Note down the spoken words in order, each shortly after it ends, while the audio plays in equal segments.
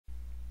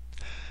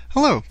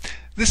Hello,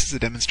 this is a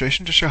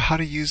demonstration to show how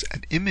to use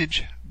an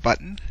image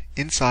button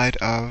inside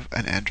of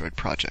an Android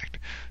project.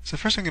 So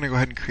first I'm going to go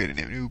ahead and create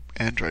a new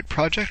Android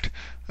project.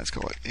 Let's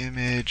call it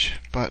Image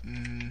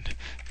Button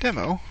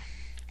Demo,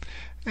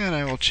 and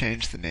I will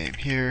change the name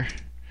here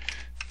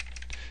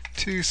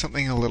to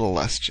something a little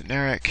less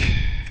generic,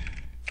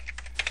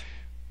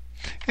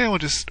 and we'll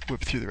just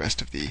whip through the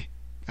rest of the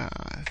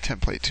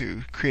template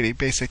to create a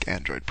basic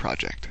Android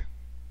project.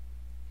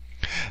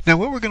 Now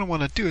what we're going to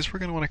want to do is we're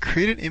going to want to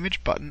create an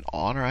image button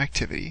on our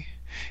activity,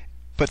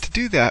 but to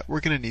do that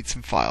we're going to need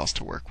some files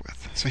to work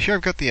with. So here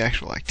I've got the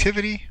actual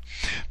activity,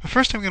 but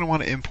first I'm going to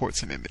want to import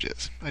some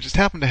images. I just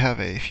happen to have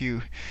a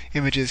few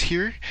images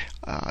here.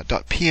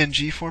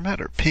 .png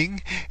format, or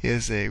PNG,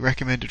 is a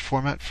recommended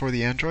format for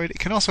the Android. It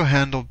can also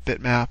handle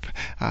bitmap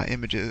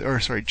images, or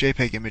sorry,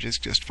 JPEG images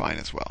just fine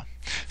as well.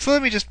 So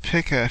let me just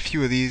pick a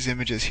few of these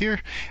images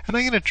here, and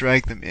I'm going to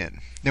drag them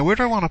in. Now where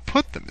do I want to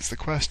put them is the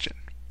question.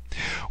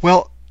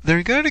 Well,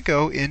 they're going to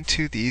go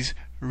into these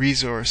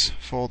resource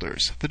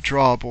folders, the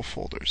drawable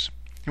folders.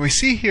 And we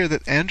see here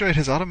that Android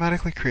has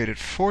automatically created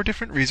 4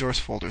 different resource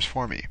folders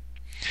for me.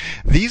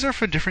 These are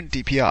for different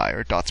DPI,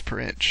 or dots per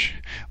inch.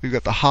 We've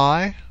got the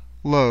high,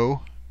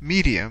 low,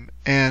 medium,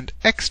 and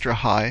extra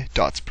high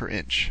dots per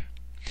inch.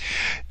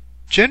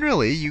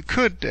 Generally, you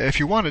could, if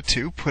you wanted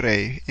to, put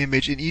an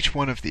image in each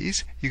one of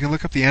these. You can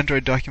look up the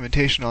Android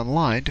documentation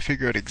online to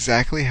figure out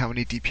exactly how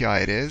many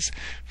DPI it is.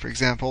 For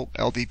example,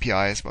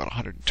 LDPI is about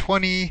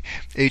 120,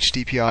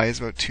 HDPI is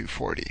about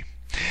 240.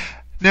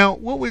 Now,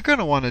 what we're going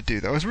to want to do,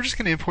 though, is we're just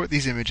going to import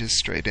these images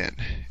straight in.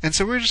 And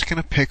so we're just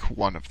going to pick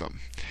one of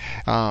them.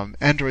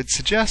 Android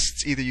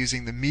suggests either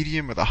using the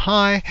medium or the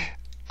high.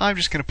 I'm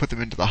just going to put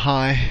them into the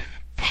high,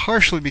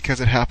 partially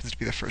because it happens to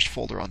be the first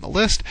folder on the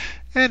list,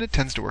 and it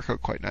tends to work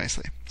out quite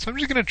nicely. So I'm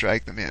just going to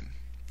drag them in.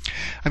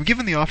 I'm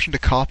given the option to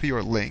copy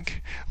or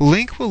link.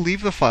 Link will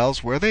leave the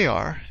files where they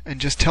are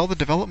and just tell the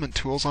development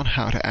tools on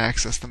how to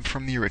access them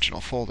from the original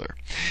folder.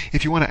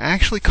 If you want to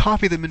actually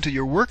copy them into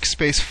your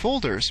workspace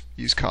folders,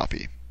 use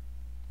copy.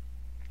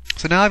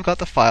 So now I've got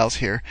the files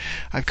here,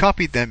 I've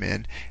copied them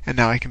in, and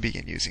now I can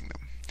begin using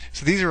them.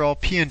 So these are all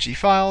PNG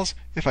files.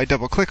 If I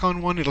double click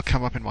on one, it'll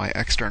come up in my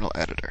external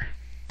editor.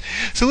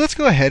 So let's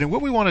go ahead, and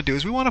what we want to do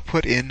is we want to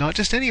put in not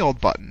just any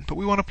old button, but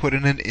we want to put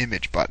in an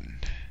image button.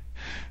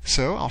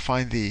 So I'll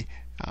find the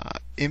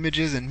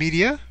images and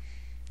media,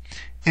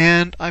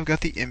 and I've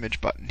got the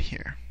image button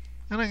here.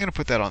 And I'm going to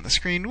put that on the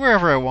screen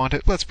wherever I want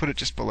it. Let's put it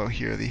just below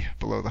here,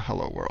 below the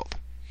hello world.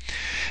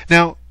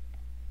 Now,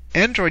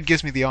 Android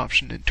gives me the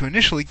option to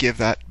initially give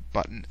that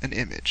button an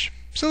image.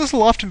 So this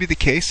will often be the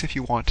case if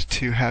you want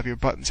to have your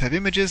buttons have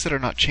images that are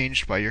not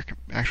changed by your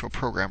actual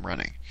program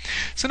running.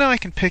 So now I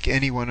can pick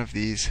any one of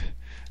these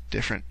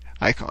different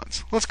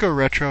icons. Let's go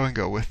retro and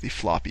go with the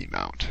floppy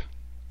mount.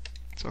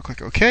 So I'll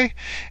click OK,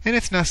 and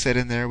it's now set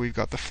in there. We've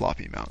got the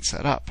floppy mount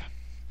set up.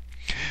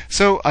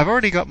 So I've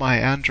already got my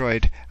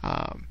Android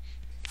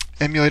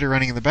emulator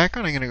running in the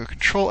background. I'm going to go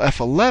Control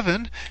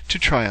F11 to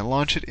try and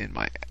launch it in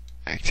my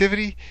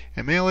activity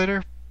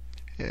emulator,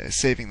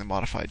 saving the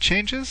modified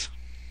changes.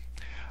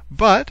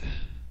 But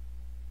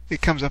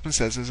it comes up and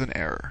says there's an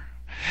error.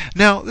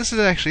 Now, this is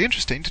actually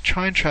interesting to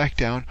try and track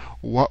down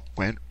what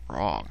went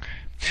wrong.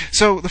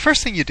 So the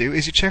first thing you do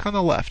is you check on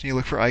the left and you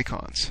look for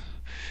icons.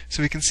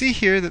 So we can see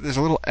here that there's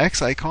a little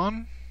X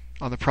icon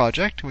on the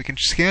project, and we can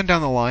scan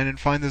down the line and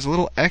find there's a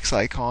little X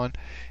icon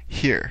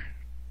here.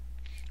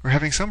 We're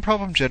having some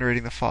problem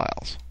generating the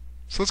files.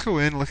 So let's go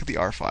in and look at the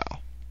R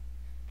file.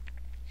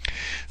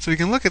 So we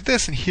can look at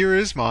this, and here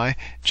is my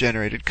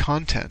generated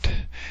content.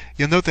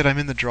 You'll note that I'm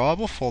in the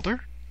drawable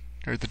folder,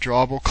 or the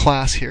drawable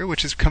class here,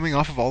 which is coming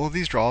off of all of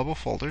these drawable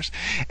folders,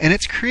 and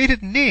it's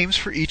created names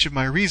for each of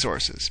my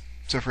resources.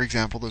 So for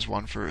example, there's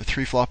one for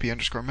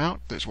 3floppy_mount,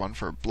 there's one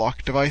for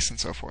block device, and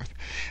so forth.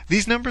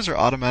 These numbers are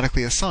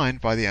automatically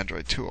assigned by the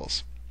Android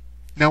tools.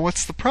 Now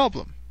what's the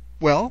problem?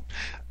 Well,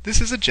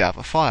 this is a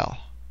Java file,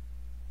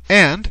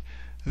 and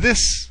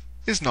this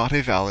is not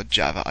a valid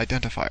Java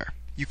identifier.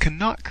 You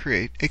cannot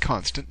create a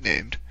constant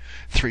named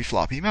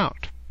 3floppy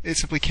mount. It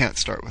simply can't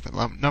start with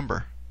a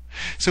number.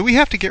 So we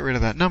have to get rid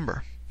of that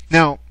number.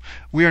 Now,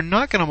 we are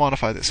not going to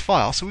modify this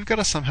file, so we've got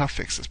to somehow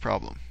fix this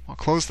problem. I'll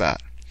close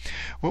that.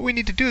 What we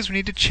need to do is we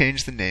need to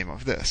change the name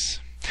of this.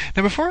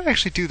 Now before I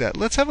actually do that,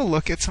 let's have a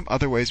look at some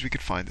other ways we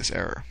could find this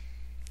error.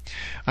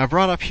 I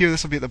brought up here,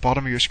 this will be at the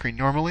bottom of your screen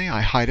normally.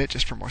 I hide it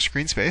just for more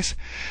screen space.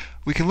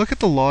 We can look at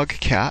the log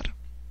cat,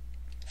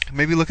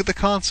 maybe look at the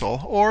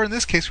console, or in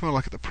this case we want to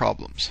look at the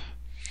problems.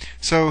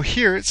 So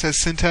here it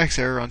says syntax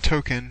error on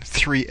token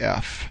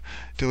 3F.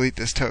 Delete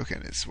this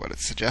token is what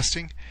it's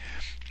suggesting.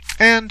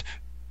 And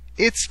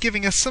it's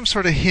giving us some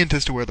sort of hint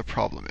as to where the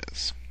problem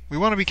is. We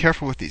want to be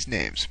careful with these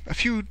names. A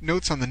few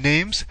notes on the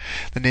names.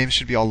 The names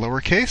should be all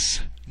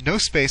lowercase, no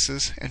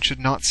spaces, and should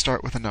not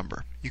start with a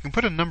number. You can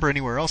put a number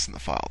anywhere else in the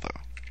file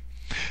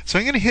though. So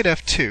I'm going to hit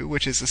F2,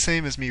 which is the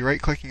same as me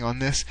right-clicking on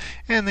this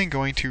and then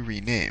going to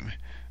rename,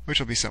 which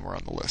will be somewhere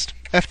on the list.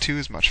 F2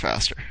 is much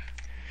faster.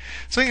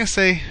 So I'm going to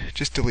say,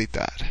 just delete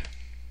that.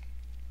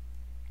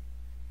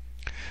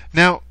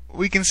 Now,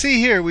 we can see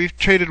here we've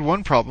traded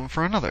one problem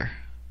for another.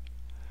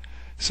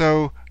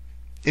 So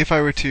if I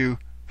were to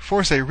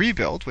force a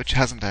rebuild, which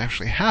hasn't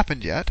actually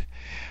happened yet,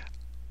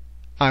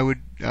 I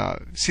would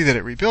see that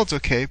it rebuilds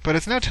okay, but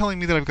it's now telling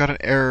me that I've got an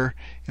error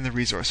in the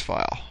resource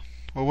file.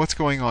 Well, what's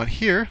going on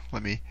here?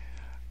 Let me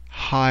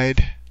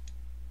hide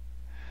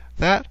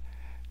that.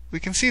 We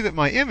can see that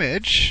my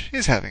image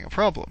is having a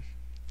problem.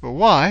 Well,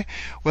 why?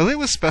 Well, it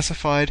was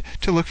specified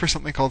to look for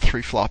something called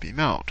 3-floppy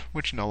mount,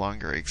 which no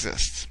longer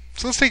exists.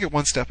 So let's take it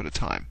one step at a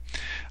time.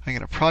 I'm going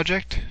to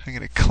project, I'm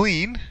going to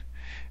clean,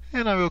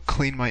 and I will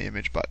clean my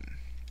image button.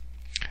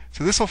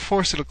 So this will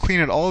force it to clean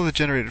out all of the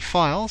generated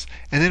files,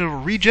 and then it will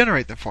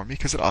regenerate them for me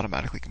because it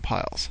automatically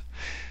compiles.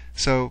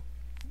 So,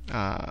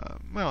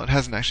 well, it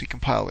hasn't actually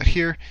compiled it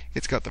here.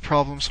 It's got the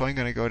problem, so I'm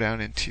going to go down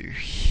into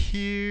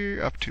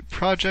here, up to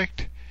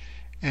project,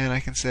 and I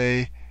can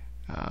say,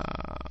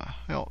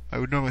 well, I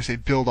would normally say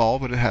build all,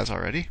 but it has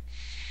already.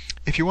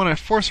 If you want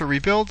to force a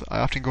rebuild, I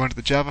often go into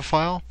the Java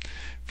file.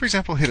 For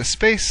example, hit a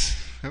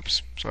space.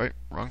 Oops, sorry,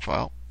 wrong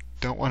file.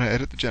 Don't want to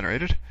edit the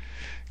generated.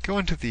 Go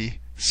into the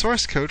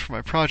source code for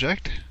my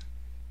project,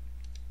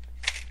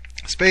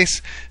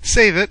 space,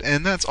 save it,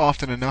 and that's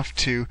often enough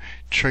to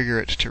trigger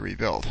it to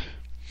rebuild.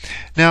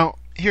 Now,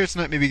 here it's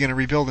not maybe going to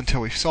rebuild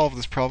until we've solved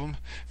this problem,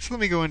 so let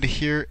me go into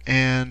here,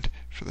 and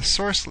for the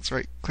source, let's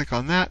right click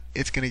on that.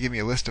 It's going to give me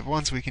a list of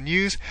ones we can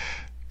use,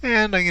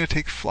 and I'm going to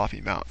take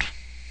floppy mount.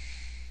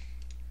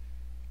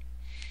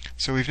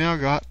 So we've now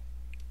got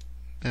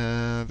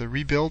the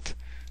rebuilt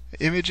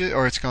images,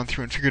 or it's gone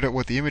through and figured out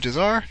what the images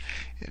are,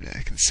 and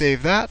I can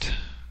save that.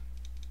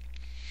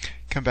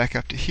 Come back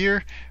up to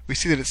here. We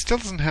see that it still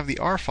doesn't have the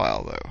R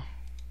file though.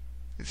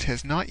 It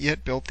has not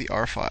yet built the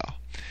R file.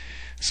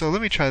 So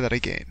let me try that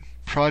again.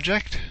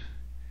 Project,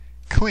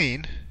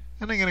 clean,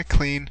 and I'm going to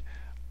clean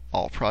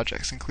all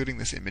projects, including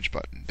this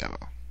ImageButton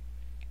demo.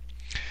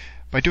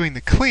 By doing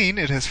the clean,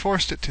 it has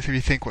forced it to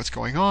rethink what's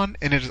going on,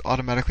 and it has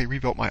automatically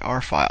rebuilt my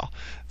R file.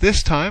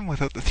 This time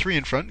without the 3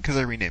 in front because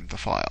I renamed the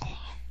file.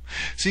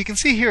 So you can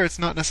see here it's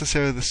not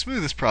necessarily the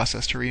smoothest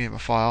process to rename a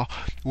file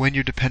when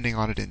you're depending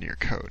on it in your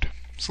code.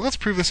 So let's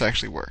prove this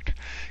actually worked.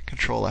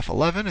 Control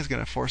F11 is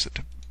going to force it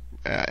to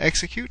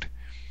execute,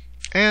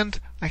 and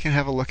I can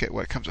have a look at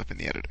what comes up in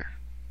the editor.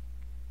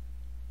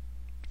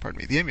 Pardon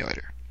me, the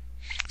emulator.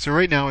 So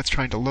right now it's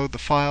trying to load the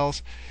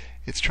files.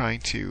 It's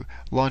trying to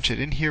launch it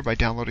in here by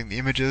downloading the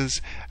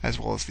images as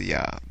well as the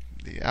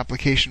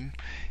application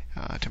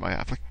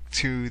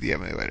to the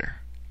emulator.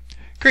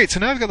 Great,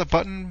 so now I've got the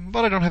button,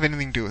 but I don't have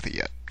anything to do with it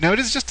yet. Now it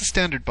is just a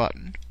standard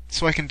button,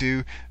 so I can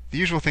do the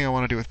usual thing I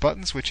want to do with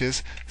buttons, which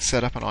is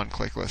set up an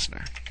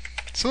Onclicklistener.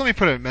 So let me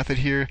put a method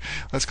here.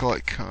 Let's call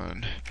it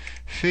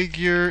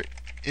configure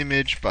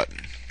image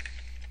button.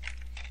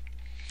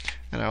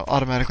 And I'll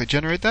automatically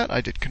generate that. I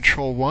did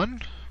Control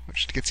 1,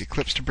 which gets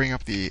Eclipse to bring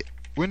up the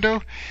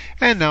window,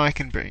 and now I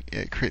can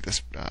create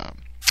this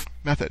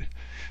method.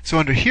 So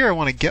under here I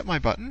want to get my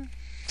button,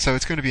 so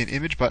it's going to be an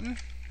image button.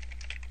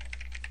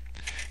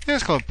 And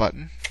let's call it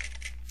button.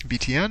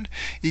 btn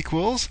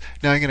equals,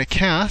 now I'm going to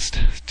cast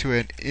to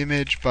an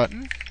image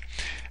button,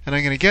 and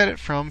I'm going to get it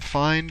from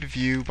find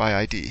view by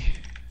ID.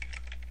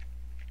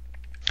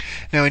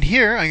 Now in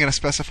here I'm going to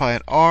specify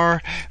an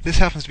R. This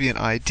happens to be an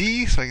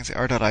ID, so I can say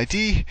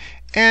r.id,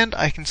 and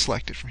I can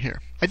select it from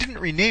here. I didn't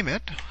rename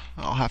it.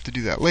 I'll have to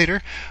do that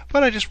later,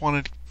 but I just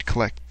wanted to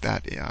collect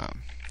that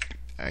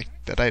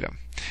item.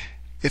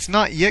 It's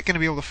not yet going to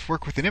be able to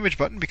work with an image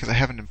button because I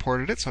haven't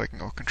imported it, so I can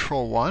go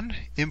Control 1,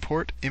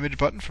 import image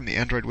button from the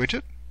Android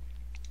widget.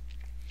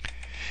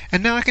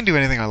 And now I can do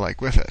anything I like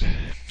with it.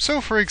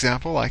 So for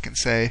example, I can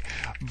say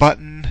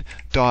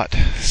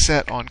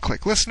button.set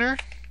Onclicklistener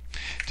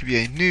to be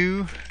a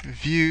new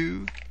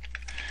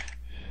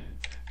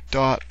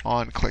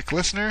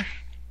view.Onclicklistener.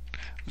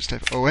 Just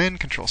type on,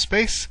 control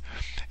space,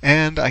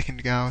 and I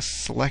can now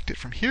select it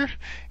from here.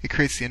 It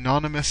creates the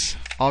anonymous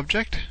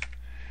object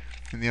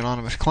in the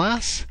anonymous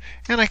class,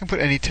 and I can put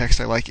any text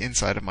I like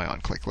inside of my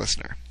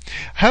Onclicklistener.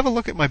 Have a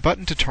look at my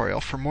button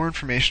tutorial for more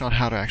information on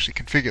how to actually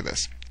configure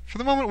this. For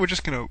the moment, we're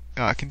just going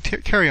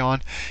to carry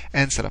on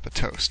and set up a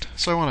toast.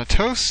 So I want a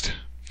toast,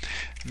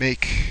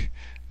 make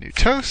new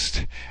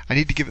toast. I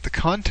need to give it the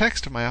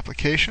context of my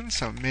application,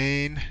 so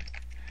main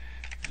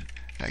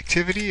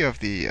activity of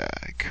the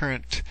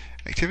current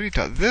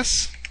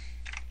activity.this.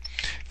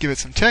 Give it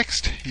some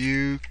text.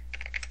 You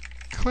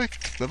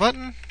clicked the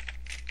button,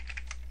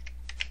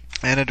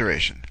 and a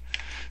duration.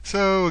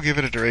 So we'll give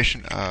it a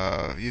duration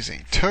of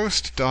using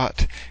toast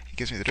dot. It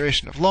gives me the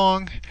duration of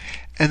long,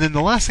 and then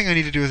the last thing I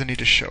need to do is I need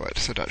to show it.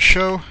 So dot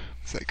show,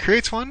 so that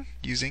creates one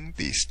using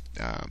the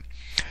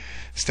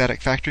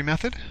static factory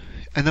method,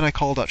 and then I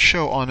call dot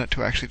show on it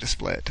to actually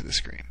display it to the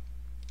screen.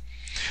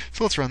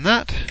 So let's run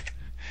that.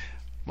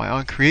 My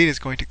onCreate is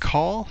going to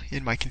call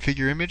in my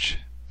configure image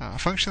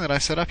function that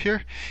I've set up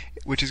here,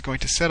 which is going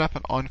to set up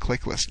an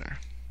Onclicklistener.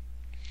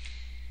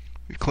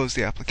 We close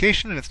the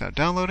application and it's now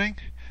downloading.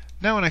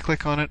 Now when I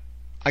click on it,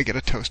 I get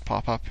a toast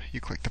pop-up. You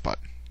click the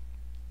button.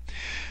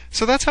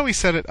 So that's how we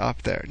set it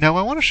up there. Now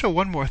I want to show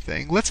one more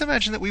thing. Let's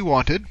imagine that we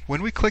wanted,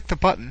 when we click the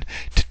button,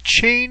 to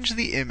change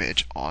the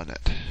image on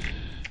it.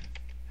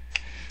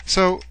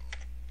 So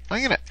I'm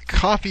going to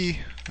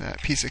copy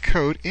that piece of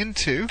code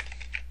into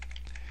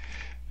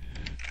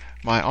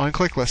my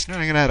Onclicklistener.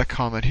 I'm going to add a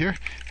comment here.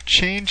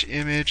 Change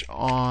image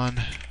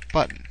on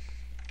button.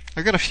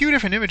 I've got a few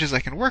different images I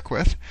can work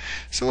with,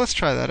 so let's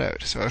try that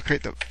out. So I'll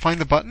find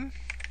the button,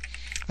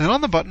 and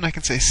on the button I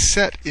can say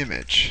set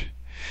image.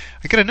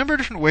 I get a number of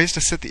different ways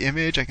to set the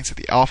image. I can set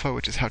the alpha,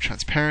 which is how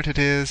transparent it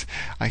is.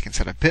 I can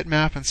set a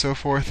bitmap and so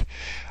forth.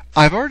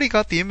 I've already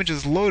got the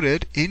images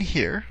loaded in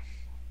here.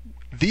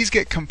 These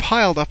get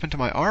compiled up into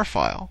my R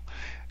file,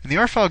 and the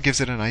R file gives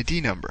it an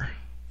ID number.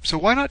 So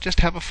why not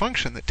just have a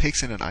function that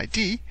takes in an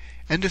ID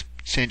and just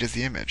changes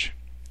the image?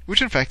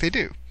 Which in fact they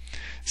do.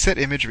 Set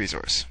image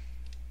resource.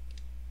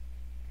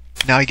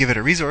 Now I give it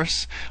a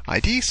resource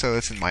ID, so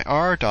it's in my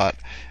R dot.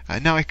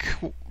 Now I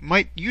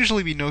might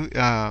usually be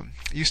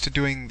used to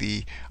doing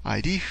the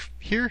ID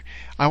here.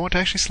 I want to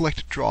actually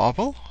select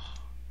drawable,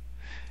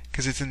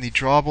 because it's in the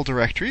drawable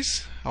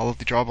directories, all of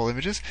the drawable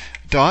images,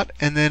 dot,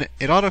 and then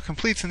it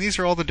auto-completes, and these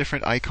are all the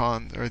different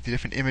icons, or the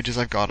different images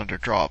I've got under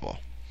drawable.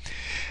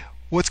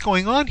 What's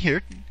going on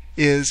here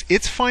is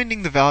it's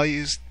finding the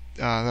values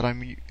or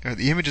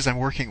the images I'm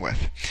working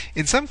with.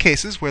 In some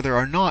cases where there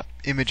are not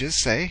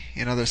images, say,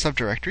 in other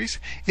subdirectories,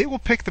 it will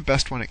pick the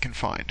best one it can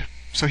find.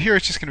 So here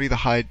it's just going to be the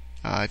high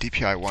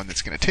DPI one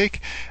that's going to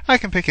take. I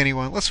can pick any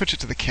one. Let's switch it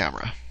to the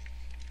camera.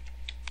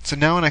 So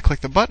now when I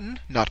click the button,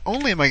 not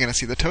only am I going to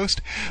see the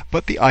toast,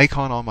 but the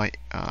icon on my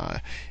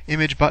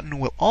image button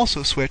will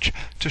also switch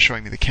to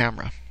showing me the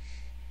camera.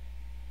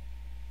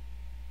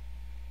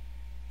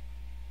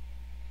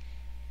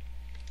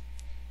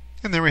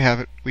 And there we have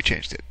it, we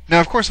changed it.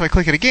 Now of course if I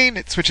click it again,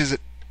 it switches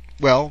it,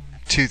 well,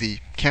 to the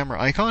camera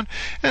icon,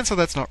 and so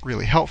that's not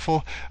really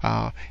helpful.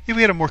 If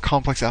we had a more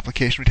complex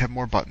application, we'd have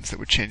more buttons that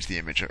would change the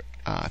image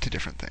to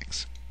different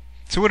things.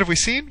 So what have we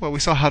seen? Well,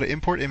 we saw how to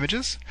import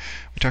images.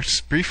 We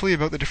talked briefly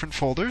about the different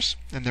folders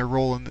and their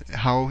role in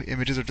how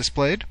images are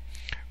displayed.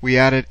 We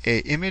added a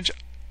image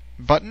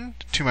button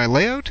to my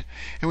layout,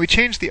 and we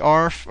changed the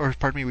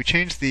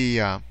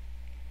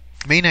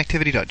main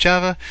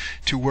activity.java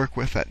to work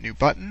with that new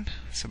button.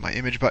 So my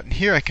image button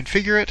here, I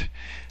configure it,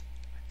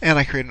 and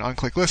I create an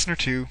Onclicklistener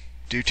to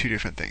do two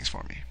different things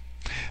for me.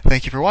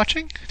 Thank you for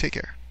watching. Take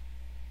care.